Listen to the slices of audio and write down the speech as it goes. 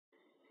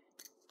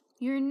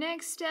your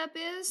next step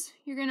is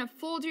you're going to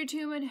fold your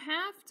tube in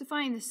half to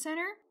find the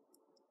center,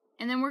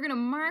 and then we're going to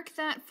mark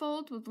that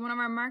fold with one of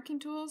our marking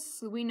tools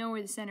so we know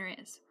where the center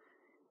is.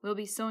 We'll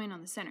be sewing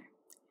on the center.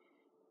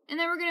 And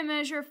then we're going to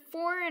measure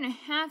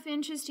 4.5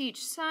 inches to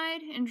each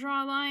side and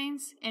draw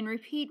lines and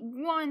repeat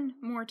one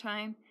more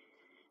time.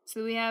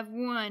 So we have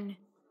 1,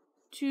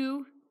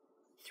 2,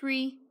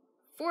 3,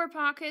 4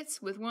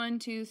 pockets with 1,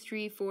 2,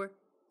 3, 4,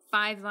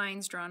 5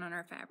 lines drawn on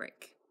our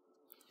fabric.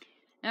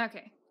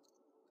 Okay,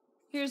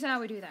 here's how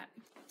we do that.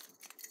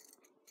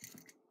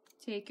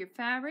 Take your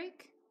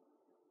fabric,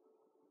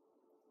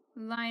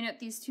 line up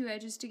these two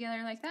edges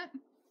together like that.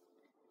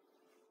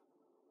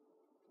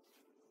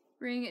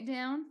 Bring it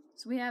down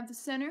so we have the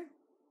center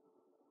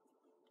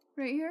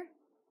right here.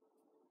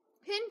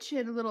 Pinch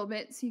it a little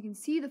bit so you can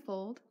see the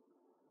fold.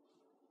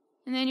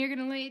 And then you're going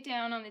to lay it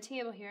down on the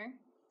table here.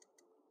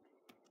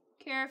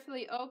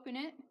 Carefully open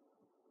it.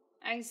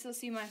 I can still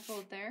see my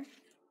fold there.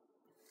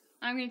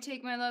 I'm going to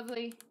take my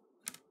lovely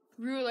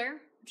ruler,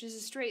 which is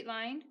a straight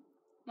line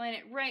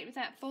it right with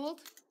that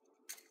fold.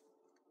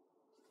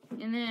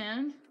 And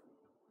then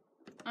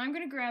I'm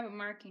going to grab a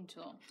marking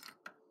tool.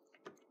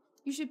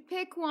 You should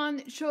pick one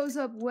that shows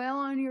up well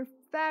on your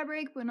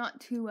fabric, but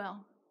not too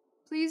well.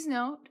 Please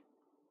note,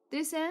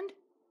 this end,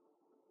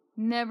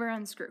 never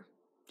unscrew.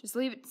 Just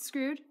leave it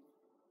screwed.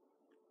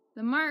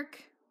 The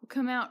mark will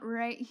come out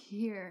right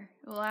here.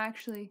 It will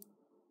actually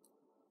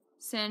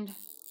send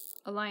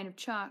a line of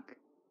chalk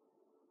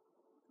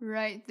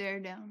right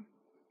there down.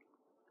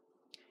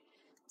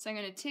 So I'm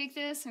going to take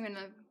this, I'm going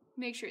to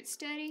make sure it's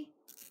steady,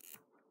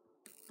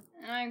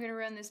 and I'm going to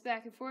run this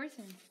back and forth,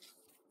 and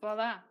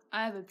voila,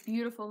 I have a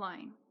beautiful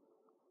line.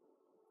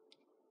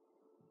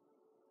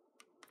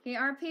 Okay,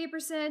 our paper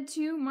said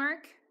to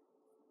mark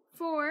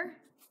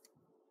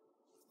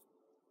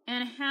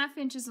 4.5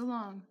 inches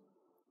along.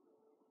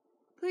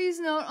 Please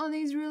note on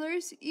these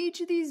rulers,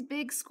 each of these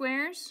big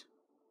squares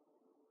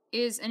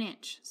is an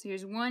inch. So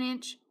here's 1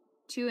 inch,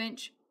 2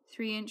 inch,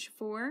 3 inch,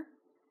 4.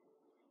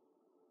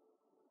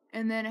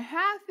 And then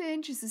 1/2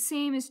 inch is the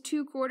same as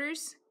 2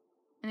 quarters.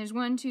 And there's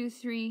 1, 2,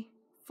 3,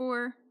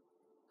 4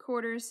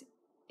 quarters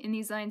in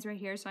these lines right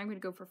here. So I'm going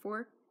to go for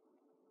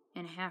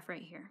 4.5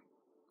 right here.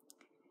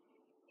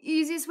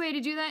 Easiest way to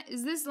do that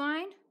is this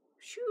line.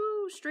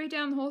 Shoo, straight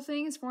down the whole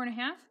thing is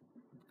 4.5.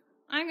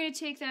 I'm going to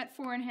take that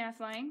 4.5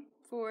 line,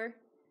 4.5,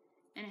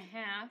 and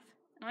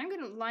I'm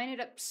going to line it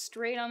up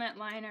straight on that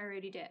line I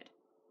already did.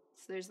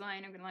 So there's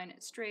line, I'm going to line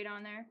it straight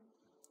on there.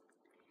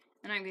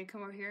 And I'm going to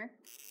come over here,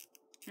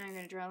 and I'm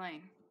going to draw a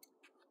line.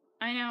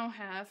 I now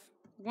have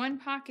 1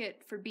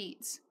 pocket for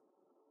beads.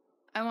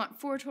 I want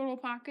 4 total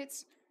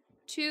pockets,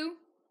 2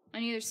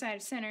 on either side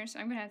of center, so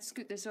I'm going to have to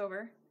scoot this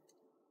over.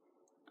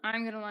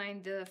 I'm going to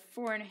line the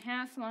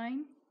 4.5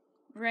 line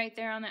right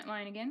there on that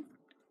line again.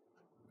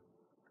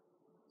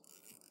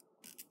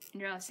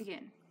 And draw this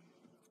again.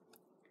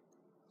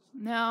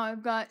 Now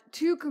I've got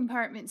 2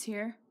 compartments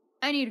here.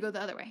 I need to go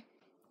the other way.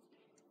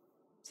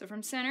 So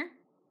from center,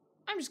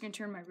 I'm just going to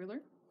turn my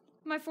ruler.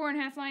 My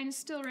 4.5 line is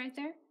still right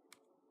there.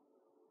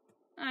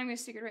 I'm going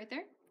to stick it right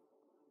there.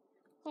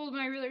 Hold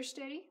my ruler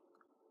steady.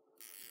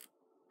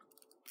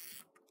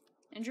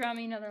 And draw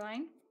me another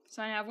line.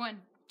 So I have 1,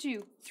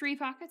 2, 3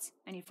 pockets.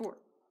 I need 4.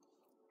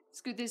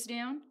 Scoot this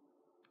down.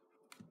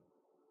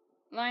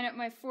 Line up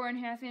my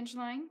 4.5 inch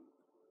line.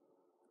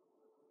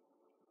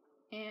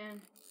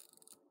 And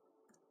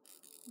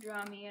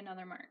draw me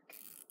another mark.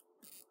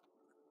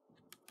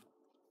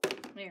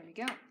 There we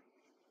go.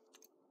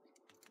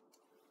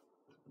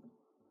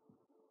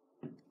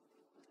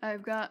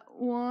 I've got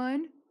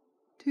 1,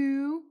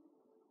 2,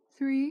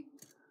 3,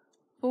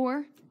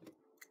 4,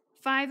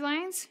 5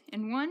 lines,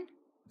 and 1,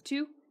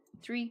 2,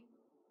 3,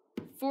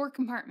 4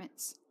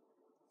 compartments.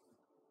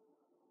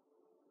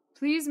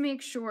 Please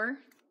make sure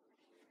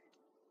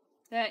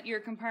that your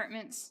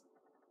compartments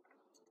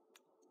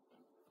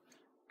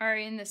are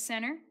in the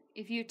center.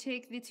 If you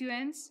take the 2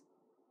 ends,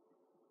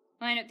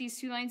 line up these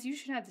 2 lines, you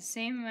should have the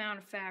same amount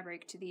of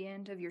fabric to the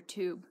end of your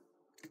tube.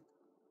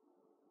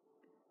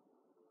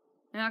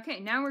 Okay,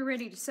 now we're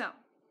ready to sew.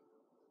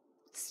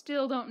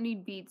 Still don't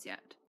need beads yet.